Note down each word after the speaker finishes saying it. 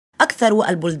أكثر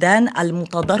البلدان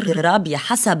المتضررة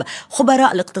بحسب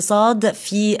خبراء الاقتصاد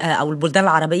أو البلدان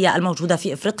العربية الموجودة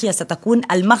في إفريقيا ستكون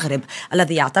المغرب،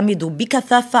 الذي يعتمد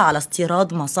بكثافة على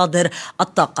استيراد مصادر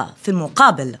الطاقة. في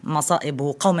المقابل مصائب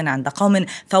قوم عند قوم،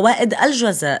 فوائد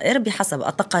الجزائر بحسب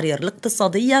التقارير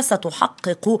الاقتصادية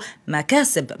ستحقق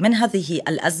مكاسب من هذه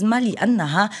الأزمة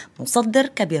لأنها مصدر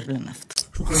كبير للنفط.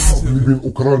 الحرب اللي بين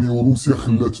اوكرانيا وروسيا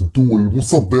خلات الدول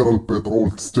المصدره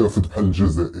للبترول تستافد بحال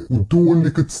الجزائر، والدول اللي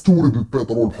كتستورد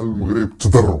البترول بحال المغرب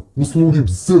تضروا. وصلوا لي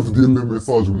بزاف ديال لي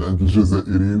ميساج من عند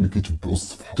الجزائريين اللي كيتبعوا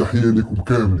الصفحه. تحيه لكم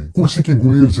كاملين. كلشي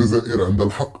كيقول لي الجزائر عندها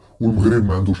الحق والمغرب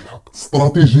ما عندوش الحق.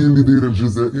 الاستراتيجيه اللي دايره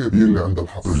الجزائر هي اللي عندها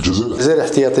الحق. الجزائر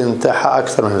الاحتياطي نتاعها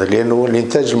اكثر من هذا، لانه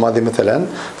الانتاج الماضي مثلا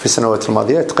في السنوات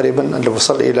الماضيه تقريبا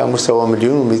وصل الى مستوى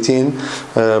 1,200,000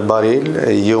 باريل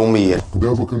يوميا.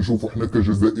 دابا كنشوفوا حنا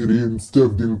كجزائريين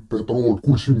مستافدين البترول،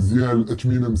 كلشي مزيان،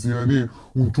 الاثمنه مزيانين،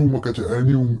 وانتم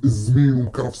كتعانيو ومأزمين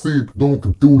ومكرفسين. دونك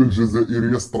الدوله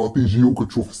الجزائريه استراتيجيه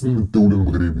وكتشوف حسن من الدوله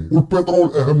المغربيه، والبترول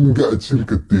اهم من كاع هادشي اللي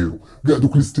كديروا. كاع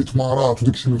دوك الاستثمارات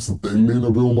وداكشي اللي مصدعين لينا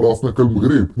بهم راسنا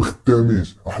كالمغرب ما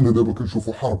خدامينش. احنا دابا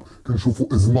كنشوفوا حرب، كنشوفوا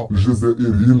ازمه، الجزائر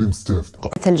هي اللي مستافده.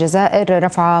 الجزائر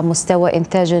رفع مستوى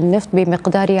انتاج النفط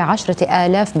بمقدار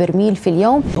 10,000 برميل في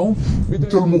اليوم.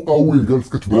 انت المقاول جالس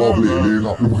كتبرابلي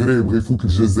علينا، المغرب غيفوت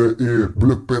الجزائر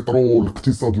بلا بترول،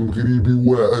 الاقتصاد المغربي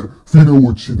واعر. فينا هو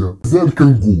هادشي دابا؟ مازال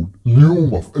كنقول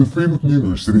اليوم في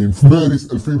 2022 في مارس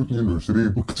 2022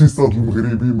 الاقتصاد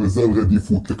المغربي مازال غادي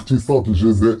يفوت الاقتصاد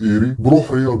الجزائري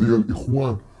بروح رياضيه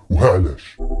الاخوان. وها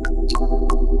علاش.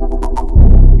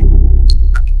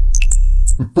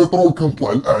 البترول كان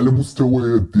طلع لاعلى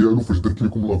مستويات ديالو فاش درت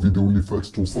لكم لا فيديو اللي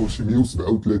فاتت، وصل شي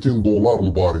 137 دولار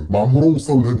الباريل. ما عمرو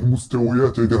وصل لهاد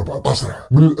المستويات هادي 14 عام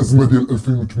من الازمه ديال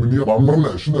 2008. ما عمرنا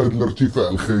عشنا هاد الارتفاع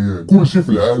الخيالي. كلشي في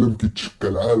العالم كيتشكل،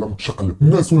 العالم تشقلب.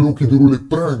 الناس ولاو كيديروا لي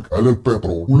برانك على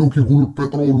البترول، ولاو كيقولوا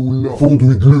البترول ولا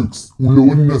برودوي دلوكس، ولاو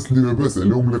الناس اللي لاباس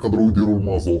عليهم اللي يقدروا يديروا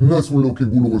المازوت. الناس ولاو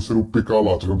كيقولوا غنشريو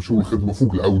بيكالات، غنمشيو للخدمه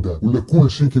فوق العودان، ولا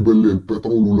كلشي كيبان ليه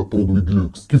البترول ولا برودوي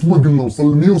دلوكس. كيف ما قلنا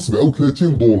وصل ل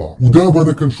 137 دولار، ودابا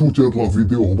انا كنشوف هاد لا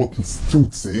فيديو هبط ل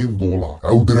 96 دولار.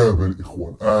 عاود رابع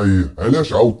الاخوان.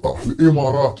 علاش عاود طاح؟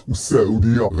 الامارات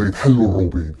والسعوديه غيتحلوا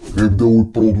الروبين، غيبداو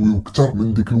يبرودويو اكثر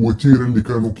من ديك الوتيره اللي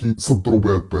كانوا كيصدروا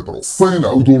بها البترول. الصين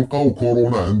عاودوا لقاو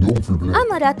كورونا عندهم في البلاد.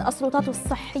 امرت السلطات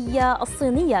الصحيه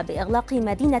الصينيه باغلاق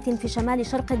مدينه في شمال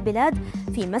شرق البلاد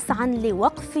في مسعى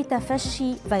لوقف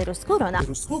تفشي فيروس كورونا.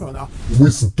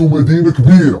 ويسدوا مدينه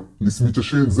كبيره اللي سميتها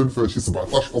شينزن فيها شي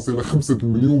 17.5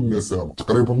 مليون نسمه،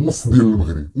 تقريبا نص ديال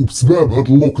المغرب. وبسبب هاد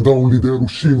اللوك داون اللي داروا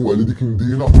الشينوا على ديك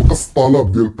المدينه نقص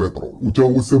الطلب ديال البترول، وتا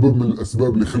هو سبب من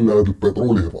الاسباب اللي خلى هاد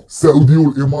البترول يهبط. السعوديه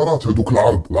والامارات هادوك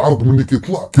العرض ملي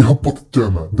كيطلع كيهبط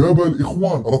الثمن. دابا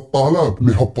الاخوان راه الطلب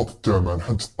اللي هبط الثمن،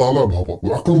 حيت الطلب هبط.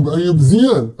 وعقلوا معايا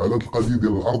مزيان على هاد القضيه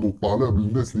ديال العرض والطلب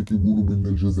للناس اللي كيقولوا بان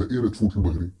الجزائر تفوت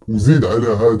المغرب. وزيد على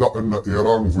هذا ان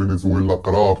ايران وفنزويلا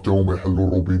قراب تا هما يحلوا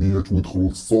الروبينيات ويدخلوا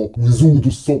للسوق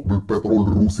ويزودوا السوق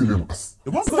بالبترول الروسي اللي نقص.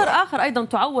 مصدر آخر أيضا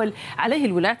تعول عليه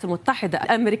الولايات المتحدة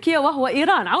الأمريكية وهو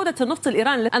إيران، عودة النفط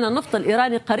الإيراني، لأن النفط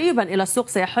الإيراني قريبا إلى السوق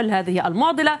سيحل هذه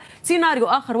المعضلة. سيناريو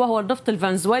آخر وهو النفط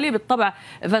الفنزويلي، بالطبع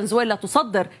فنزويلا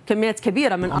تصدر كميات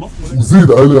كبيرة من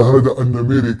وزيد على هذا أن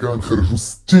أمريكا خرجوا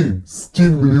 60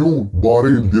 مليون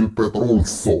باريل ديال البترول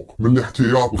للسوق من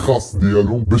الاحتياط الخاص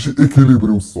ديالهم باش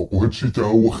يكيليبريو السوق، وهذا الشيء حتى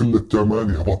هو خلى الثمن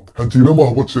يهبط. حيت إلا ما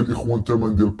هبطش الإخوان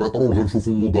الثمن ديال البترول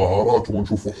غنشوفوا مظاهرات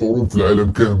وغنشوفوا حروب في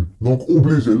العالم كامل. دونك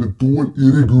اوبليج على الدول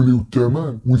يريغوليو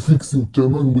الثمن ويفيكسيو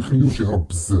الثمن وما يخليوش يهرب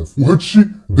بزاف. وهذا الشيء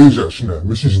ديجا عشناه،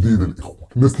 ماشي جديد الاخوان.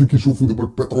 الناس اللي كيشوفوا دابا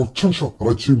البترول تشنشط، راه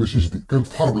هادشي ماشي جديد. كانت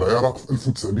في حرب العراق في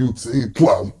 1990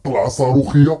 طلعه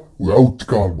صاروخيه وعاود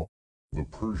تكالما. The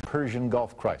Persian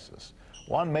Gulf crisis.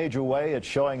 One major way it's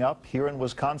showing up here in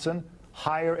Wisconsin,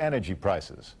 higher energy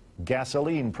prices.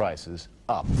 Gasoline prices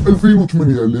up.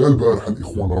 2008 اللي البارح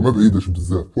الاخوان راه ما بعيداش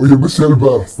بزاف، وهي ماشي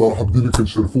البارح الصراحه بدينا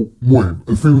كنشرفوا. المهم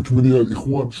 2008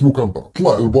 الاخوان شنو كان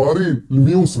طلع الباريل ل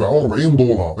 147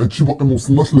 دولار. هادشي باقي ما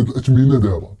وصلناش لهاد الاثمنه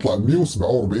دابا، طلع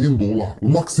 147 دولار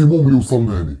الماكسيموم اللي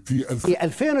وصلنا ليه. في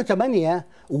 2008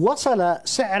 وصل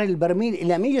سعر البرميل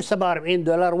الى 147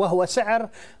 دولار، وهو سعر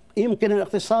يمكن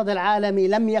الاقتصاد العالمي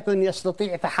لم يكن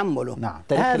يستطيع تحمله. نعم.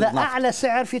 هذا أعلى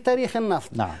سعر في تاريخ النفط.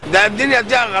 نعم. ده الدنيا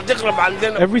دي هتقلب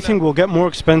عندنا. Everything will get more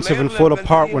expensive and fall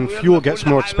apart when fuel gets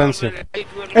more expensive.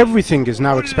 Everything is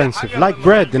now expensive, like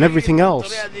bread and everything else.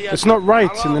 It's not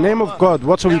right. In the name of God,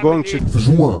 what are we going to do? في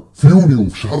جوان، في يونيو،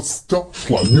 في شهر 6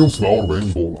 طلع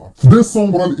 147 دولار. في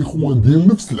ديسمبر الاخوان ديال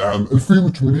نفس العام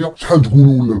 2008 شحال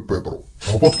تقولوا ولا البترول؟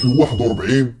 هبط ل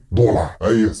 41 دولار.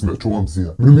 اي سمعتوها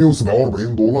مزيان، من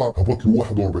 147 دولار هبط ل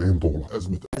 41 دولار.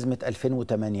 أزمة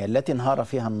 2008 التي انهار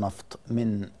فيها النفط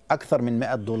من أكثر من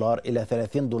 100 دولار إلى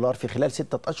 30 دولار في خلال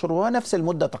 6 أشهر، وهو نفس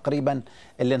المدة تقريبا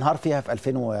اللي انهار فيها في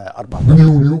 2014 من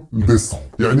يونيو لديسمبر،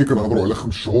 يعني كنهضروا على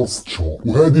 5 شهور 6 شهور،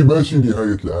 وهذه ماشي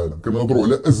نهاية العالم. كنهضروا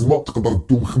على أزمة تقدر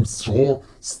تدوم 5 شهور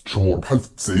 6 شهور بحال في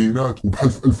التسعينات وبحال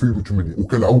في 2008.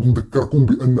 وكنعاود نذكركم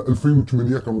بأن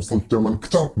 2008 كان وصل الثمن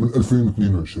أكثر من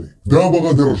 2022. دابا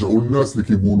غادي يرجعوا الناس اللي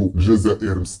كيقولوا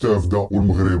الجزائر مستافدة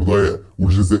والمغرب ضايع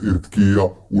والجزائر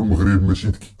ذكية والمغرب ماشي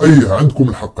ذكي. عندكم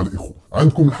الحق الإخوة،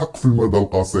 عندكم الحق في المدى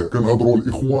القصير. كنهضروا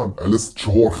الإخوان على 6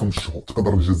 شهور 5 شهور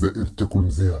تقدر الجزائر تاكل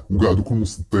مزيان، وكاع دوك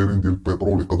المصدرين ديال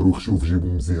البترول يقدروا يخشيو في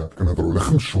جيبهم مزيان. كنهضروا على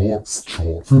 5 شهور 6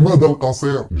 شهور. في المدى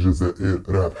القصير الجزائر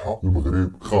رابحة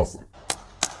المغرب خاسر.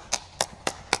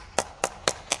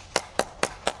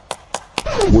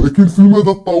 ولكن في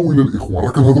المدى الطويل الاخوان راه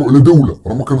كنهضروا على دوله،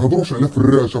 راه ما كنهضروش على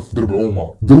فراشه في درب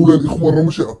عمر. دوله الاخوان راه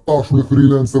ماشي عطاش ولا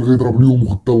فريلانسر غيضرب اليوم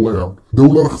وغدا الله يعاون.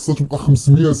 دوله راه خصها تبقى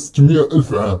 500 600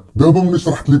 الف عام. دابا ملي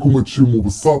شرحت لكم هادشي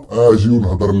مبسط اجيو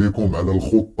نهضر لكم على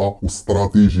الخطه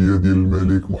والاستراتيجيه ديال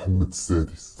الملك محمد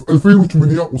السادس. في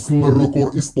 2008 وصلنا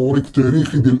للريكور هيستوريك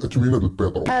تاريخي ديال الاثمنه ديال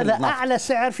البترول، هذا اعلى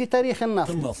سعر في تاريخ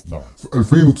النفط. نعم. في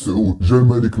 2009 جا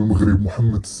الملك المغرب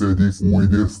محمد السادس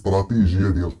ويدير استراتيجيه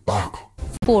ديال الطاقه.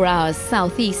 4 hours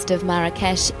southeast of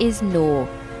Marrakesh is Noor,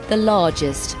 the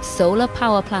largest solar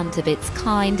power plant of its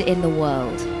kind in the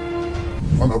world.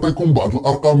 غنعطيكم بعض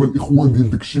الارقام الاخوان ديال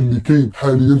داكشي اللي كاين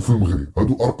حاليا في المغرب.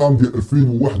 هادو ارقام ديال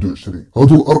 2021.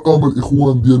 هادو الارقام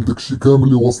الاخوان ديال داكشي كامل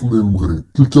اللي واصل ليه المغرب.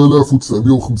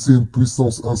 3950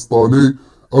 بويسونس انستالي،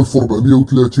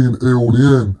 1430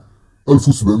 ايوليان،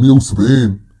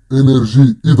 1770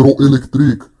 انرجي هيدرو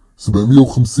الكتريك،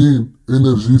 750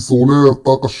 انرجي سولير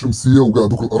الطاقه الشمسيه وكاع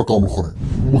دوك الارقام الاخرين.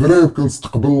 المغرب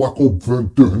كنستقبل لا كوب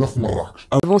 22 هنا في مراكش.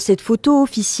 Devant cette photo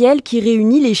officielle qui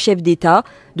réunit les chefs d'État,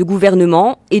 de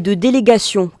gouvernement et de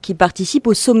délégations qui participent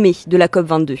au sommet de la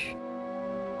COP22.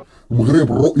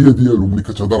 المغرب الرؤيه ديالو ملي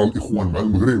كتهضر الاخوان مع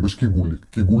المغرب اش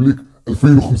كيقول لك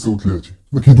 2035.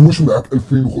 ما كيدويش معاك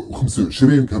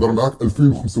 2025، كيهضر معاك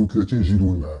 2035 جي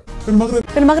دوي معاك.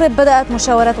 في المغرب بدأت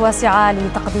مشاورات واسعة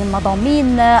لتقديم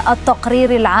مضامين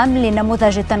التقرير العام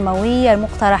للنموذج التنموي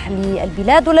المقترح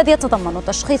للبلاد، والذي يتضمن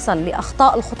تشخيصا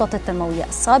لأخطاء الخطط التنموية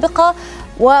السابقة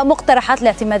ومقترحات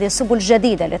لاعتماد سبل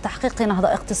جديدة لتحقيق نهضة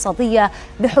اقتصادية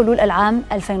بحلول العام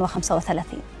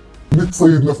 2035. ملي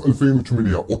تصيدنا في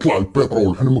 2008 وطلع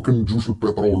البترول، حنا ما كننتجوش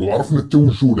البترول وعرفنا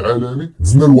التوجه العالمي،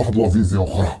 دزنا لواحد لا فيزيون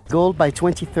اخرى. Goal by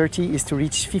 2030 is to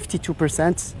reach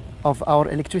 52% of our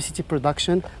electricity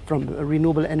production from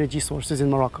renewable energy sources in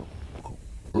Morocco.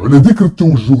 وعلى ذكر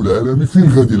التوجه العالمي، فين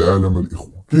غادي العالم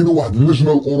الاخوان؟ كاينه واحد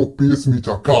اللجنه الاوروبيه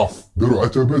سميتها كاف، داروا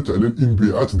عتبات على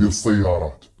الانبعاثات ديال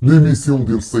السيارات. لي ميسيون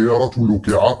ديال السيارات ولاو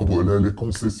كيعاقبوا على لي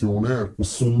كونسيسيونير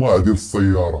والصناع ديال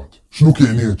السيارات. شنو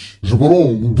كيعني هادشي؟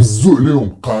 جبروهم وبزوا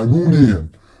عليهم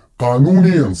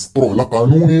قانونيا سطروا على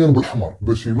قانونيا بالحمر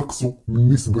باش ينقصوا من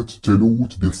نسبه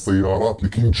التلوث ديال السيارات اللي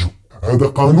كينتجوا. هذا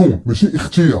قانون ماشي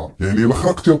اختيار، يعني الا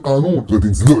خرقتي القانون غادي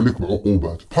ينزلوا عليك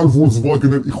بعقوبات. بحال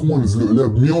فولكسفاغن الاخوان نزلوا عليها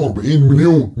ب 140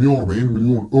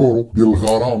 مليون اورو ديال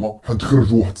الغرامه حيت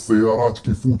خرجوا واحد السيارات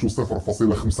كيفوتوا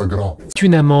 0.5 غرام.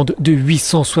 Une amende de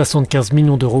 875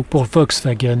 millions d'euros pour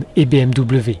Volkswagen et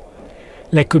BMW.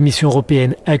 La Commission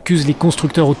européenne accuse les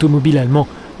constructeurs automobiles allemands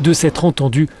de s'être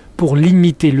entendus pour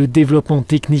limiter le développement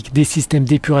technique des systèmes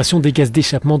d'épuration des gaz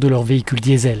d'échappement de leurs véhicules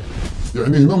diesel.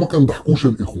 يعني هنا ما كنضحكوش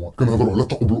الاخوان، كنهضروا على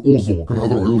ثقب الاوزون،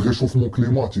 كنهضروا على الغيشوفمون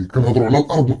كليماتيك، كنهضروا على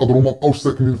الارض نقدروا ما نبقاوش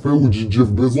ساكنين فيها ويجي جيف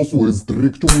بيزوس ويهز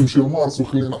الريكتو ويمشي لمارس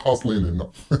ويخلينا حاصلين هنا.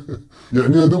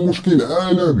 يعني هذا مشكل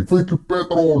عالمي، فايت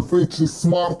البترول، فايت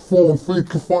السمارت فون،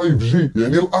 فايت ال 5G.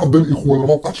 يعني الارض الاخوان ما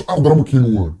بقاتش ارض راه ما كاين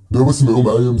والو. دابا سمعوا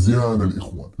معايا مزيان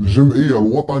الاخوان، الجمعيه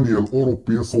الوطنيه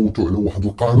الاوروبيه صوتوا على واحد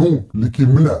القانون اللي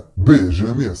كيمنع بيع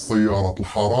جميع السيارات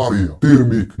الحراريه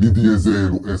تيرميك لي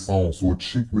ديزل واسانس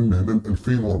وهادشي من هنا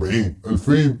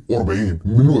 2040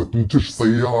 ممنوع تنتج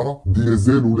سياره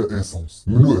ديزل ولا اسانس،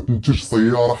 ممنوع تنتج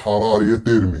سياره حراريه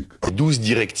تيرميك. 12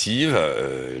 directives,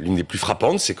 l'une des plus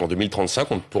frappantes, c'est qu'en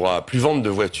 2035, on ne pourra plus vendre de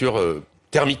voitures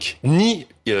thermiques, ni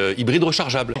hybrides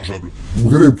rechargeables.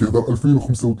 المغرب كيهضر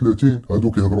 2035،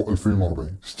 هادو كيهضروا 2040.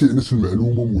 استئناس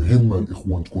المعلومه مهمه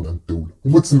الاخوان تكون عند الدوله،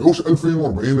 وما تسمعوش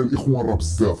 2040 الاخوان راه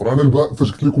بزاف. رانا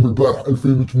فاش قلت لكم البارح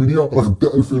 2008 راه غدا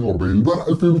 2040، البارح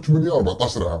 2008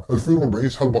 14 عام، 2040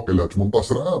 شحال باقي لها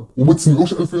 18 عام. وما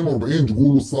تسمعوش 2040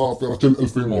 تقولوا صافي راه حتى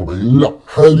 2040، لا.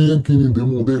 حاليا كاينين دي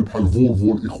موديل بحال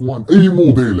فولفو الاخوان، اي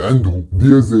موديل عندهم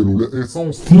ديزل ولا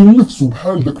اسانس كينفسوا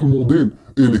بحال داك الموديل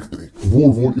الكتريك.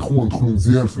 فولفو الاخوان دخلوا مزيان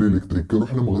مزيان في الالكتريك. كانوا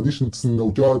حنا ما غاديش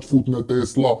نتسناو حتى تفوتنا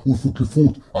تسلا ويفوت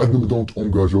الفوت، عاد نبداو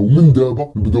نتونجاجاو من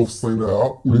دابا نبداو في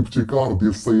الصناعه والابتكار ديال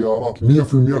السيارات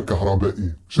 100%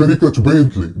 الكهربائيه. شركه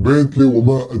بنتلي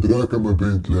وما ادراك ما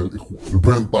بنتلي الاخوان،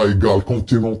 البنت طايقه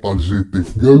الكونتينونتال جي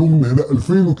تي، قالوا من هنا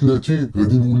 2030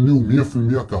 غادي نوليو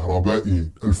 100%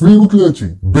 كهربائيين.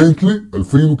 2030 بنتلي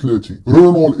 2030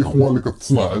 رونو الاخوان اللي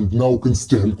كتصنع عندنا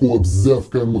وكنستهلكوها بزاف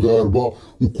كمغاربه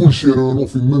وكل شيء رونو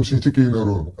فين ما مشيتي كاينه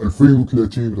رونو.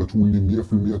 2030 غتولي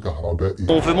 100% كهربائي.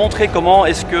 On veut montrer comment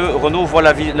est-ce que Renault voit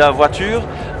la voiture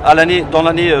dans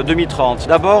l'année 2030.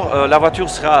 D'abord, la voiture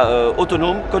sera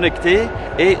autonome, connectée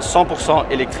et 100%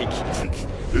 électrique.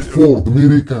 فورد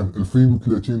ميريكان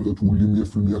 2030 غتولي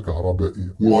 100%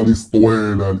 كهربائيه، وليس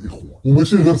طويله الاخوان.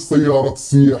 وماشي غير السيارات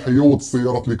السياحيه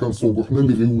والسيارات اللي كنسوقوا حنا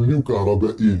اللي غيوليو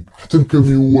كهربائيين، حتى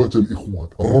الكاميوات الاخوان،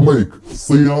 الرميك،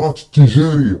 السيارات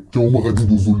التجاريه حتى هما غادي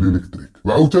يدوزوا للالكتريك.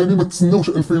 وعاوتاني ما تسناوش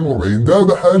 2040،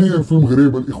 دابا حاليا في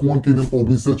المغرب الاخوان كاينين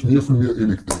طوبيسات 100%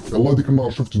 الكتريك. يلا ديك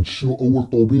النهار شفت دشنو اول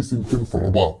طوبيس يمكن في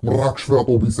الرباط، مراكش فيها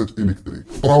طوبيسات الكتريك،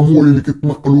 طراموي اللي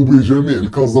كيتنقلوا به جميع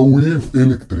الكازاويين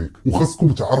الكتريك. وخاصكم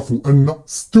تعرفوا ان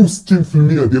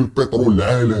 66% ديال البترول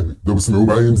العالمي، دابا سمعوا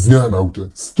معايا مزيان عاوتاني،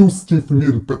 66%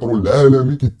 ديال البترول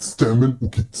العالمي كيتستعمل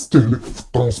وكيتستهلك في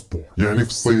الترونسبور، يعني في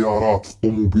السيارات، في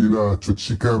الطوموبيلات، في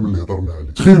هادشي كامل اللي هضرنا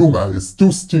عليه. تخيلوا معايا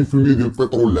 66% ديال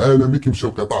البترول العالمي كيمشي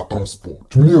لقطاع الترونسبور،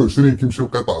 28 كيمشي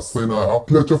لقطاع الصناعه،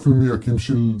 3%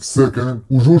 كيمشي للسكن،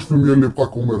 و2% اللي بقى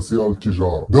كوميرسيال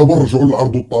التجاره. دابا نرجعوا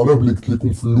للعرض والطلب اللي قلت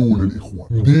لكم في الاول الاخوان.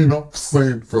 مدينه في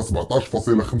الصين فيها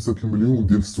 17.5 مليون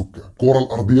ديال السكان، الكره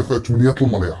الارضيه فيها 8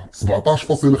 المليار،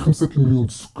 17.5 مليون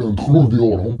السكان دخلوا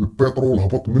لديورهم، البترول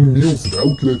هبط من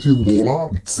 137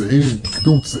 دولار ل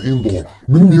 93 دولار،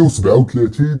 من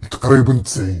 137 تقريبا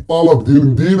 90. طلب ديال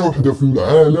مدينه وحده في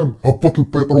العالم هبط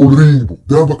البترول ريبو.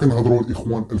 دابا كنهضروا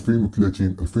الاخوان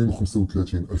 2030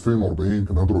 2035 2040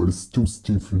 كنهضروا على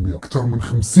 66%، اكثر من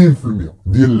 50%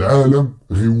 ديال العالم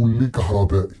غيولي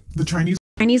كهربائي. The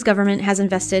Chinese government has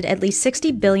invested at least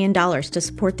 $60 billion to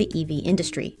support the EV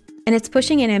industry, and it's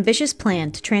pushing an ambitious plan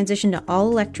to transition to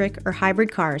all-electric or hybrid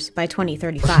cars by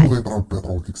 2035. شنو غيطرا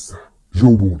البترول ديك الساعه؟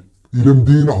 جاوبوني. إلا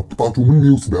مدينة هبطاتو من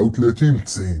 137 ل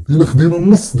 90، إلا خدينا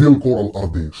النص ديال الكرة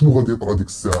الأرضية، شنو غادي يطرا ديك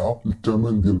الساعة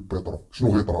للثمن ديال البترول؟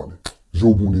 شنو غيطرا ليه؟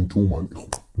 جاوبوني نتوما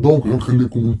الاخوان. دونك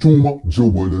غنخليكم نتوما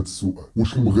تجاوبوا على هذا السؤال،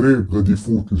 واش المغرب غادي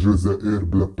يفوت الجزائر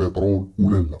بلا بترول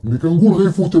ولا لا؟ ملي كنقول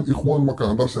غيفوت الاخوان ما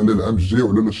كنهضرش على العام الجاي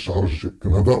ولا على الشهر الجاي،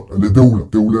 كنهضر على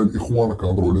دوله الاخوان،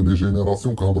 كنهضروا على لي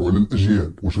جينيراسيون، كنهضروا على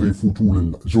الاجيال، واش غيفوتوا ولا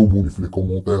لا؟ جاوبوني في لي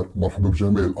كومونتير. مرحبا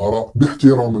بجميع الاراء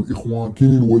باحترام الاخوان.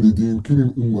 كاينين والدين،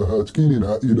 كاينين امهات، كاينين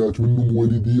عائلات منهم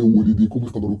والديا ووالديكم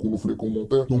يقدروا يكونوا في لي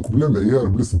كومونتير، دونك بلا معيار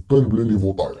بلا سبان بلا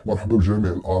نيفو طايح. مرحبا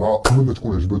بجميع الاراء، نتمنى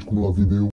تكون عجبتكم لا فيديو.